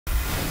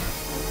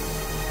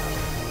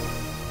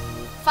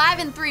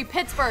5-3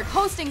 Pittsburgh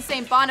hosting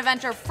St.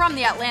 Bonaventure from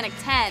the Atlantic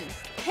 10.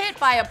 Pitt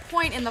by a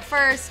point in the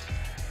first.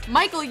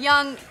 Michael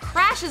Young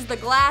crashes the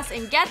glass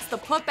and gets the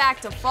putback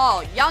to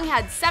fall. Young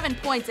had 7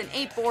 points and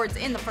 8 boards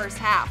in the first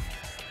half.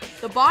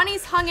 The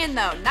Bonnies hung in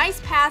though.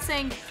 Nice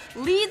passing,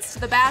 leads to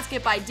the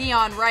basket by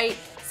Dion Wright.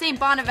 St.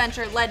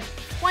 Bonaventure led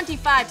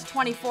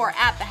 25-24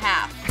 at the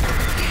half.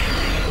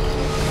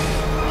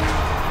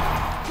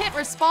 Pitt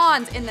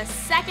responds in the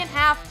second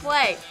half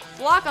play.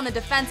 Block on the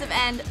defensive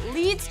end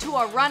leads to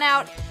a run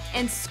out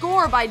and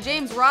score by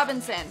James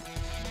Robinson.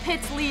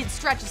 Pitt's lead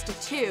stretches to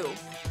 2.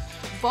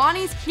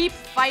 Bonnies keep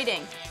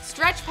fighting.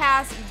 Stretch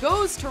pass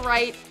goes to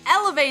Wright,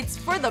 elevates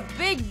for the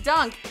big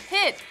dunk.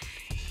 Pitt,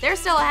 they're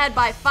still ahead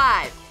by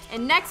 5.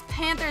 And next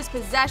Panthers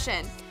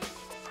possession,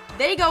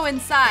 they go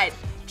inside.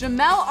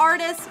 Jamel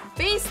Artis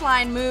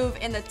baseline move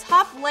and the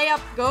tough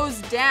layup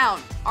goes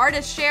down.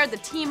 Artis shared the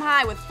team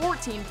high with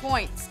 14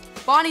 points.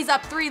 Bonnies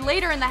up 3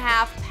 later in the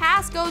half,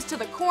 pass goes to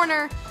the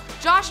corner.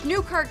 Josh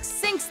Newkirk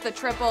sinks the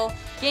triple,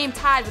 game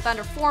tied with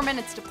under 4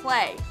 minutes to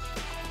play.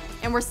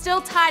 And we're still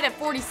tied at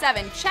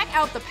 47. Check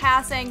out the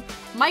passing.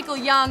 Michael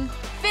Young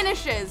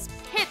finishes.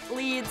 Pitt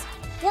leads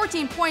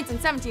 14 points and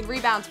 17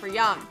 rebounds for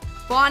Young.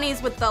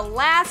 Bonnies with the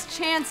last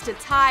chance to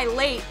tie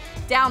late,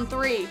 down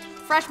 3.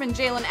 Freshman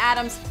Jalen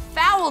Adams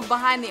fouled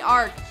behind the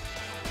arc.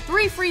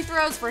 3 free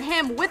throws for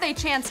him with a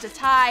chance to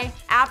tie.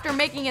 After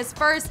making his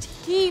first,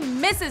 he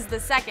misses the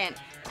second.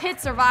 Pitt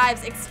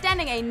survives,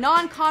 extending a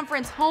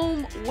non-conference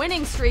home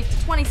winning streak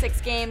to 26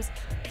 games.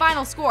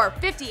 Final score,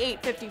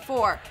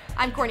 58-54.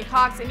 I'm Courtney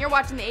Cox, and you're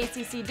watching the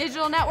ACC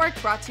Digital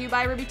Network, brought to you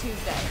by Ruby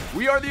Tuesday.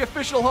 We are the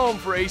official home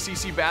for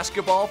ACC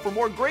basketball. For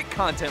more great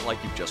content like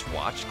you've just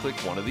watched, click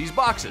one of these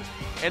boxes.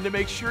 And to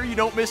make sure you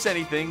don't miss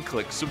anything,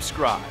 click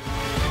subscribe.